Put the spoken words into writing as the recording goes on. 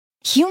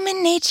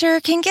Human nature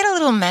can get a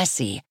little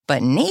messy,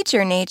 but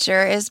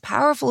nature is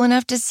powerful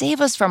enough to save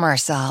us from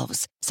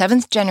ourselves.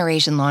 Seventh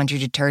Generation Laundry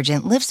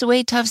Detergent lifts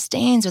away tough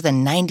stains with a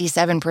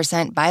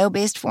 97%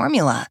 bio-based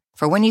formula.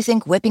 For when you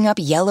think whipping up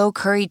yellow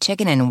curry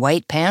chicken in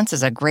white pants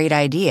is a great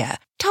idea.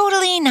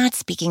 Totally not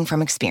speaking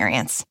from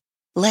experience.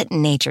 Let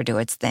nature do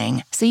its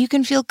thing so you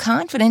can feel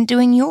confident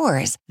doing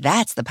yours.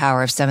 That's the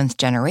power of Seventh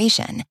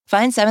Generation.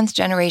 Find Seventh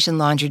Generation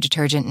Laundry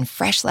Detergent in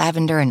fresh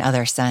lavender and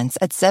other scents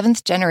at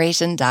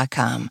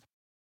seventhgeneration.com.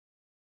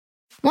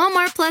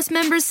 Walmart Plus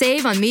members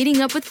save on meeting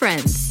up with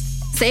friends.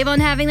 Save on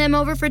having them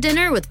over for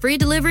dinner with free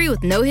delivery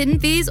with no hidden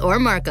fees or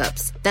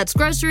markups. That's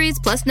groceries,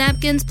 plus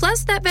napkins,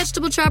 plus that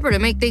vegetable chopper to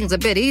make things a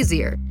bit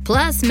easier.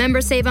 Plus,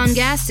 members save on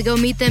gas to go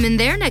meet them in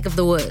their neck of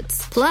the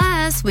woods.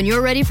 Plus, when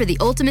you're ready for the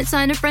ultimate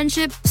sign of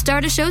friendship,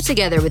 start a show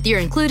together with your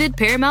included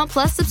Paramount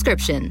Plus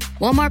subscription.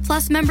 Walmart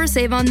Plus members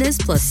save on this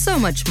plus so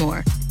much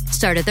more.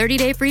 Start a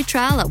 30-day free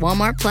trial at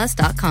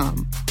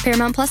walmartplus.com.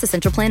 Paramount Plus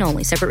Essential Plan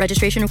only. Separate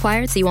registration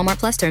required. See Walmart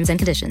Plus terms and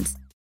conditions.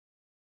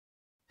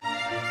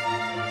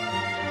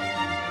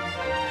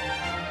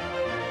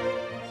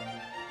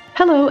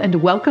 Hello and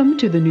welcome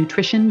to the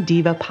Nutrition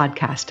Diva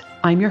podcast.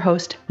 I'm your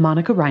host,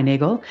 Monica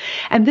Reinagel,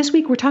 and this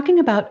week we're talking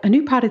about a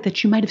new product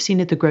that you might have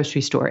seen at the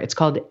grocery store. It's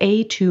called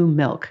A2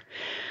 Milk.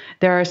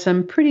 There are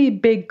some pretty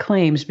big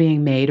claims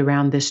being made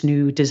around this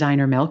new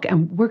designer milk,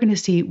 and we're going to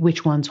see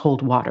which ones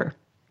hold water.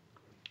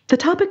 The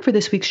topic for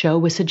this week's show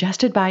was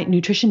suggested by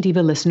Nutrition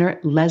Diva listener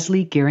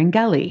Leslie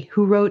Girangelli,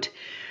 who wrote,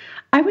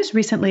 I was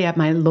recently at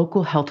my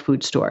local health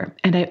food store,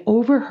 and I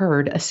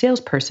overheard a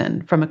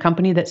salesperson from a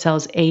company that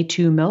sells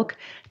A2 milk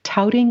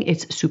touting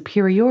its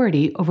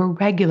superiority over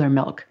regular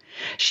milk.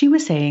 She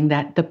was saying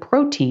that the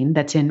protein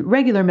that's in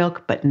regular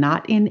milk but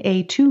not in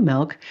A2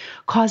 milk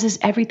causes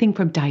everything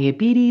from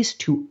diabetes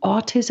to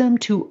autism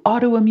to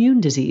autoimmune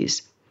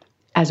disease.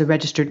 As a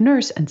registered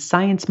nurse and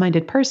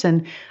science-minded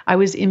person, I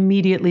was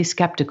immediately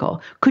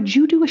skeptical. Could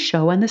you do a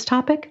show on this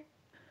topic?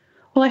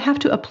 Well, I have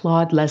to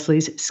applaud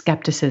Leslie's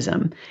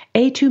skepticism.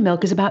 A2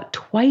 milk is about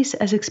twice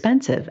as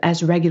expensive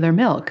as regular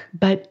milk,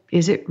 but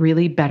is it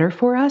really better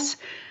for us?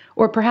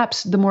 Or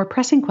perhaps the more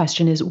pressing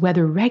question is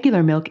whether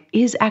regular milk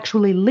is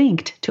actually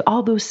linked to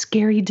all those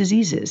scary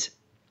diseases.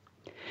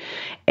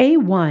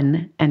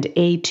 A1 and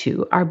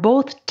A2 are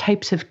both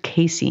types of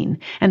casein,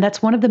 and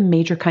that's one of the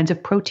major kinds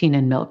of protein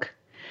in milk.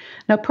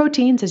 Now,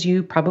 proteins, as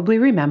you probably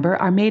remember,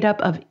 are made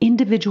up of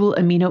individual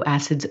amino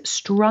acids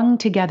strung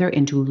together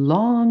into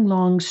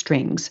long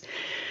strings.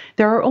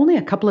 There are only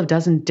a couple of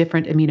dozen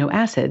different amino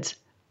acids,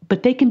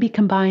 but they can be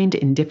combined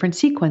in different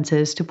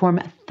sequences to form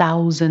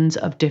thousands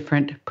of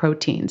different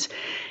proteins.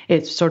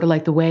 It's sort of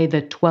like the way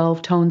the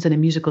 12 tones in a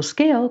musical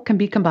scale can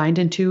be combined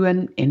into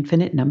an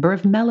infinite number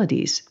of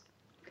melodies.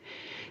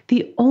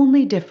 The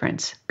only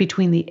difference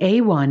between the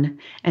A1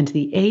 and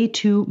the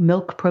A2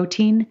 milk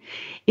protein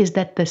is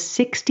that the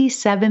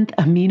 67th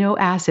amino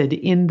acid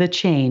in the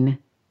chain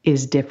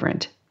is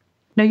different.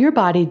 Now, your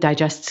body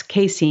digests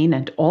casein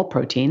and all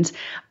proteins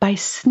by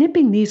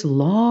snipping these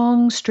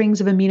long strings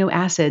of amino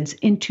acids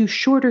into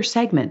shorter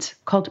segments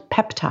called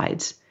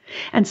peptides.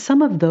 And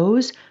some of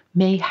those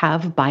may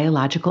have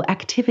biological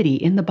activity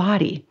in the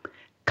body.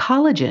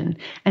 Collagen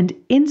and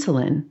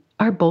insulin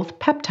are both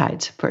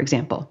peptides, for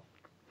example.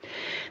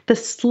 The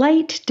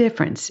slight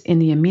difference in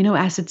the amino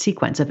acid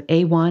sequence of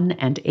A1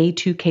 and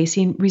A2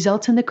 casein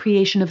results in the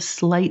creation of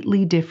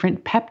slightly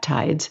different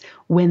peptides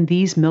when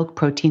these milk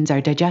proteins are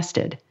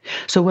digested.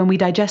 So when we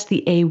digest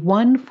the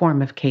A1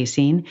 form of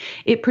casein,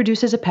 it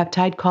produces a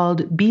peptide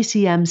called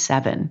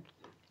BCM7.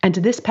 And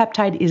this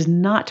peptide is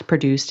not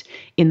produced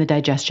in the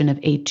digestion of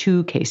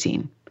A2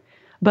 casein.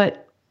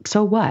 But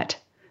so what?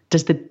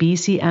 Does the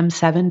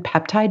BCM7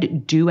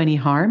 peptide do any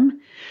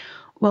harm?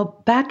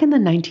 Well, back in the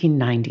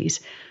 1990s,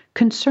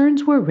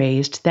 concerns were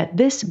raised that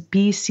this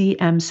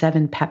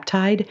BCM7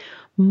 peptide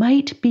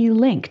might be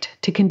linked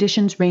to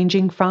conditions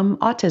ranging from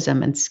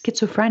autism and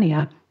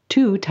schizophrenia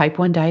to type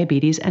 1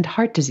 diabetes and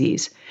heart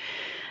disease.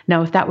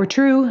 Now, if that were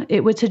true,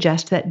 it would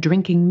suggest that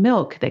drinking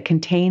milk that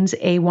contains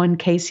A1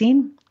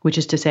 casein, which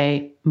is to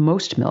say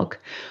most milk,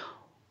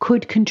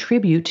 could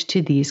contribute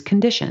to these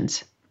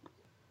conditions.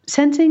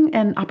 Sensing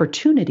an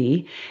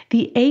opportunity,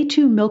 the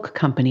A2 Milk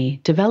Company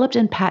developed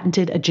and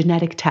patented a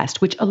genetic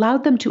test which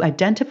allowed them to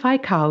identify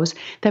cows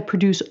that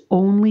produce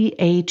only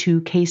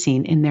A2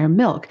 casein in their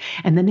milk,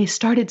 and then they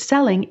started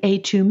selling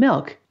A2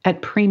 milk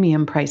at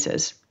premium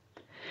prices.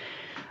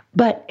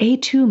 But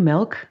A2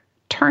 milk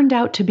turned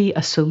out to be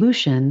a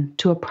solution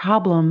to a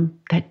problem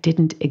that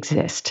didn't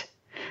exist.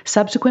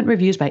 Subsequent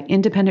reviews by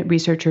independent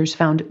researchers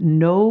found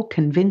no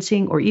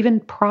convincing or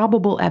even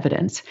probable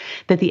evidence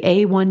that the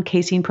A1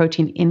 casein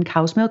protein in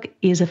cow's milk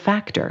is a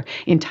factor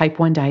in type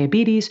 1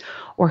 diabetes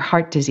or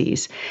heart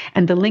disease.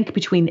 And the link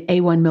between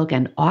A1 milk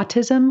and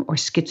autism or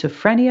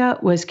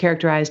schizophrenia was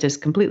characterized as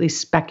completely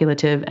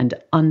speculative and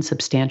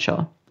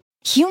unsubstantial.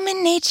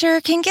 Human nature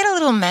can get a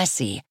little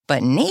messy,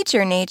 but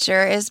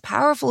nature is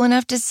powerful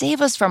enough to save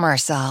us from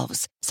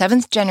ourselves.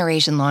 Seventh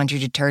Generation Laundry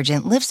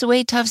Detergent lifts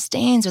away tough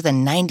stains with a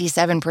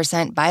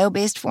 97%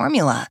 bio-based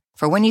formula.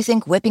 For when you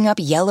think whipping up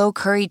yellow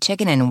curry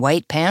chicken in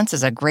white pants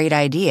is a great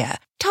idea.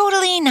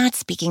 Totally not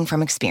speaking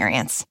from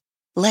experience.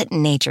 Let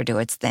nature do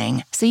its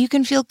thing so you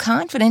can feel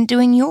confident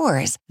doing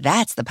yours.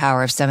 That's the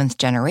power of Seventh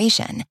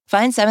Generation.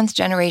 Find Seventh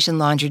Generation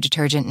laundry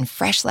detergent in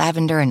fresh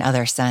lavender and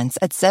other scents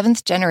at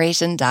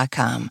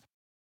seventhgeneration.com.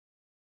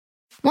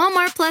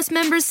 Walmart Plus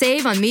members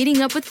save on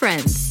meeting up with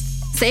friends.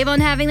 Save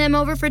on having them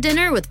over for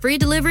dinner with free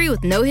delivery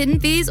with no hidden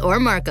fees or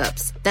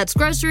markups. That's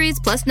groceries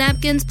plus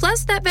napkins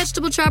plus that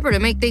vegetable chopper to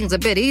make things a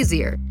bit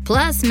easier.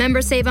 Plus,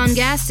 members save on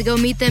gas to go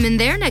meet them in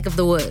their neck of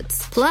the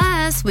woods.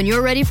 Plus, when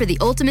you're ready for the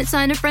ultimate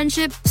sign of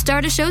friendship,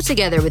 start a show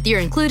together with your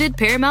included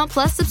Paramount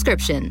Plus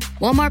subscription.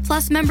 Walmart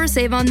Plus members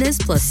save on this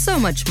plus so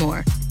much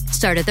more.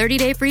 Start a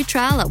 30-day free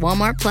trial at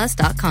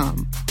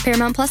walmartplus.com.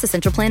 Paramount Plus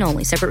Essential Plan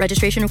only. Separate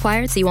registration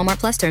required. See Walmart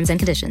Plus terms and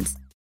conditions.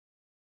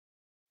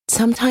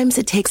 Sometimes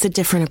it takes a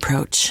different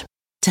approach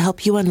to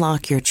help you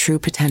unlock your true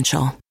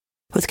potential.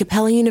 With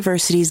Capella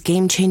University's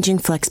game-changing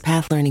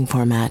FlexPath learning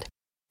format,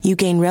 you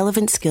gain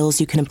relevant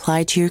skills you can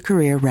apply to your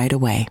career right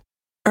away.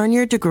 Earn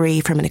your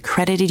degree from an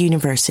accredited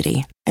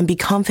university and be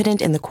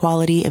confident in the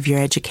quality of your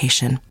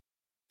education.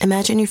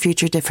 Imagine your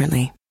future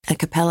differently at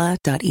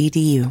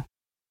capella.edu.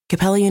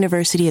 Capella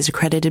University is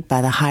accredited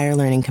by the Higher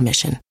Learning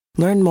Commission.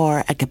 Learn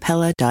more at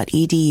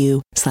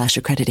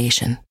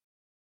capella.edu/accreditation.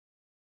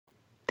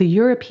 The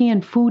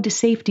European Food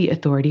Safety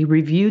Authority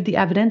reviewed the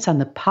evidence on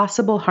the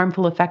possible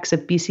harmful effects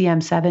of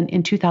BCM7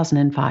 in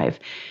 2005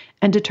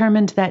 and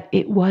determined that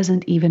it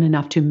wasn't even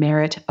enough to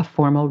merit a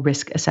formal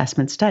risk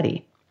assessment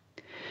study.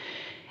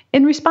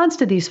 In response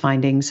to these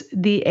findings,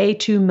 the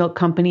A2 Milk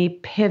Company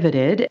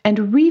pivoted and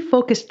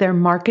refocused their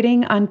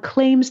marketing on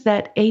claims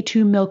that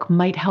A2 milk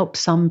might help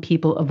some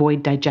people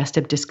avoid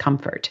digestive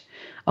discomfort.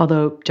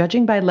 Although,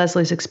 judging by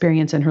Leslie's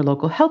experience in her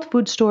local health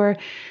food store,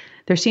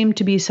 there seem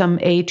to be some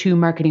A2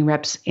 marketing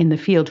reps in the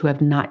field who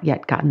have not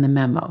yet gotten the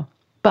memo.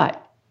 But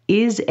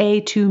is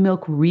A2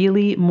 milk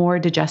really more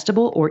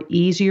digestible or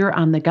easier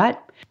on the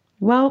gut?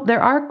 Well,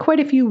 there are quite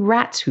a few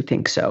rats who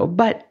think so,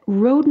 but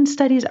rodent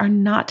studies are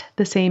not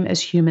the same as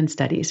human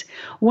studies.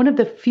 One of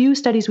the few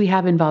studies we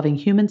have involving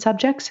human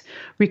subjects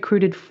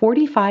recruited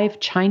 45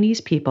 Chinese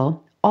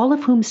people, all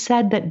of whom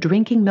said that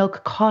drinking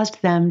milk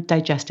caused them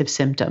digestive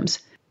symptoms.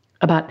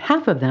 About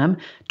half of them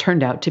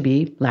turned out to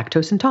be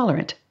lactose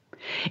intolerant.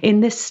 In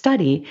this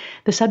study,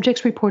 the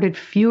subjects reported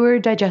fewer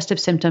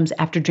digestive symptoms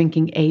after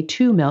drinking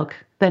A2 milk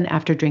than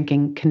after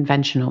drinking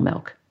conventional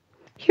milk.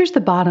 Here's the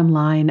bottom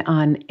line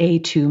on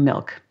A2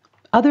 milk.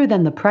 Other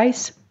than the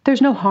price,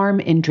 there's no harm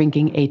in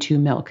drinking A2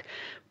 milk,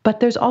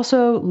 but there's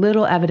also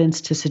little evidence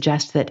to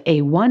suggest that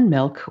A1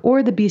 milk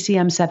or the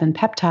BCM7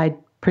 peptide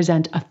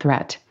present a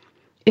threat.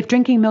 If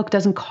drinking milk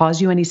doesn't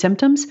cause you any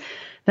symptoms,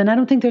 then I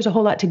don't think there's a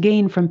whole lot to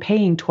gain from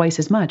paying twice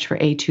as much for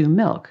A2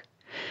 milk.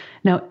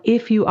 Now,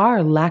 if you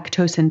are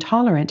lactose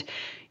intolerant,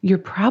 you're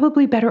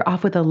probably better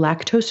off with a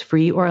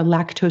lactose-free or a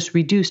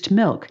lactose-reduced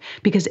milk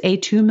because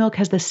A2 milk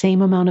has the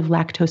same amount of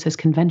lactose as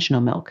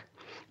conventional milk.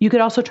 You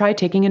could also try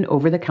taking an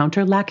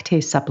over-the-counter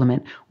lactase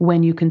supplement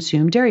when you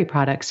consume dairy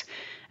products.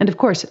 And of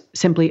course,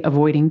 simply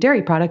avoiding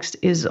dairy products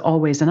is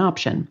always an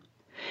option.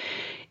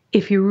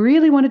 If you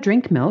really want to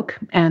drink milk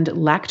and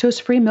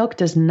lactose-free milk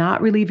does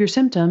not relieve your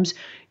symptoms,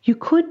 you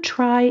could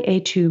try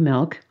A2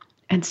 milk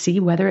and see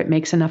whether it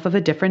makes enough of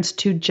a difference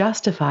to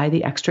justify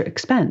the extra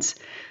expense.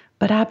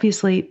 But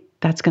obviously,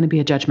 that's going to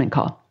be a judgment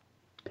call.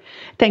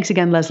 Thanks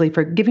again, Leslie,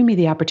 for giving me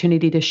the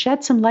opportunity to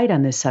shed some light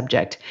on this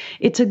subject.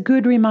 It's a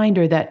good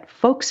reminder that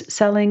folks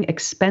selling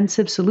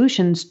expensive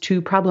solutions to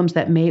problems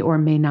that may or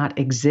may not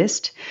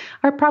exist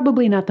are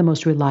probably not the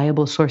most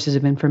reliable sources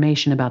of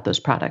information about those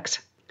products.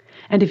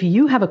 And if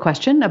you have a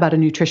question about a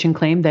nutrition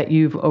claim that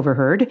you've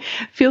overheard,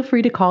 feel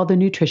free to call the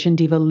Nutrition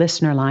Diva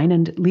listener line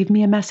and leave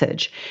me a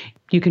message.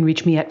 You can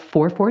reach me at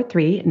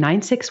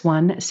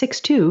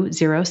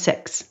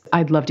 443-961-6206.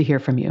 I'd love to hear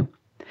from you.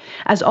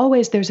 As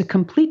always, there's a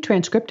complete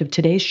transcript of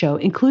today's show,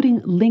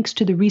 including links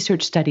to the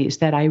research studies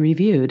that I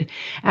reviewed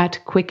at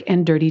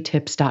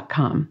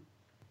quickanddirtytips.com.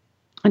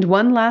 And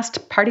one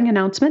last parting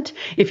announcement.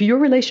 If your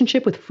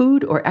relationship with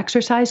food or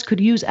exercise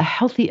could use a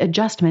healthy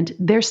adjustment,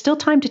 there's still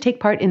time to take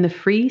part in the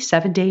free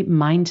 7-day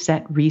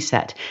mindset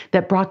reset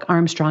that Brock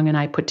Armstrong and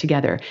I put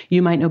together.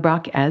 You might know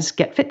Brock as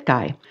Get Fit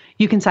Guy.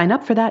 You can sign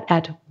up for that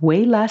at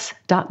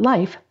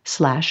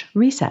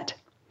wayless.life/reset.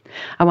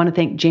 I want to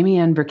thank Jamie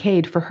Ann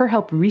Vercade for her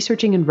help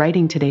researching and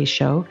writing today's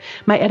show,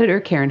 my editor,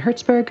 Karen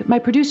Hertzberg, my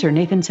producer,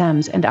 Nathan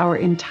Sems, and our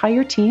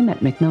entire team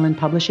at Macmillan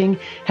Publishing,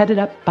 headed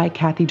up by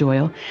Kathy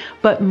Doyle.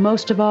 But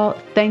most of all,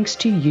 thanks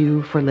to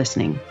you for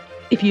listening.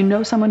 If you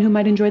know someone who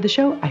might enjoy the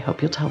show, I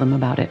hope you'll tell them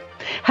about it.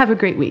 Have a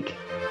great week.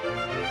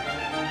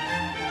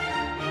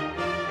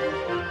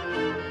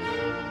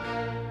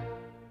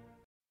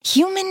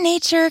 Human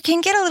nature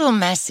can get a little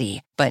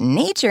messy, but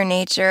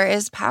nature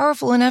is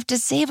powerful enough to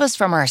save us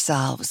from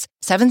ourselves.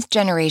 Seventh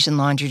Generation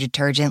laundry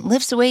detergent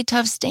lifts away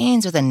tough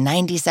stains with a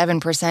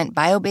 97%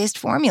 bio-based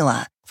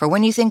formula. For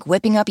when you think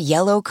whipping up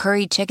yellow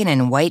curry chicken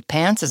in white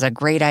pants is a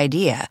great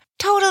idea.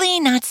 Totally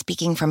not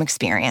speaking from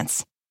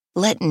experience.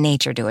 Let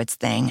nature do its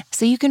thing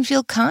so you can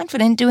feel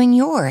confident doing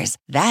yours.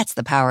 That's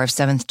the power of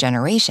Seventh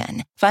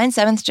Generation. Find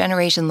Seventh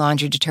Generation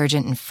laundry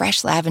detergent in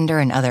fresh lavender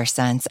and other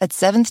scents at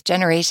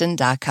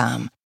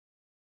seventhgeneration.com.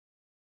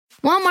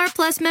 Walmart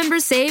Plus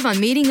members save on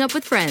meeting up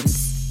with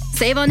friends.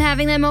 Save on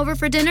having them over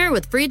for dinner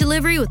with free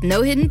delivery with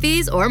no hidden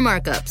fees or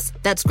markups.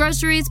 That's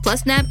groceries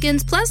plus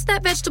napkins plus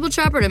that vegetable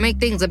chopper to make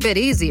things a bit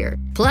easier.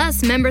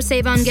 Plus, members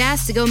save on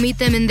gas to go meet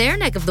them in their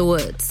neck of the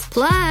woods.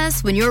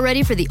 Plus, when you're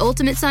ready for the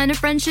ultimate sign of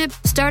friendship,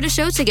 start a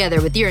show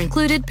together with your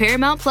included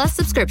Paramount Plus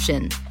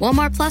subscription.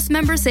 Walmart Plus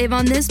members save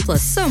on this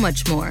plus so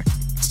much more.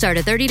 Start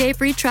a 30-day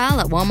free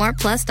trial at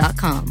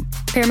walmartplus.com.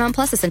 Paramount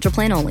Plus Essential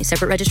Plan only.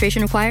 Separate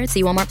registration required.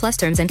 See Walmart Plus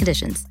terms and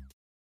conditions.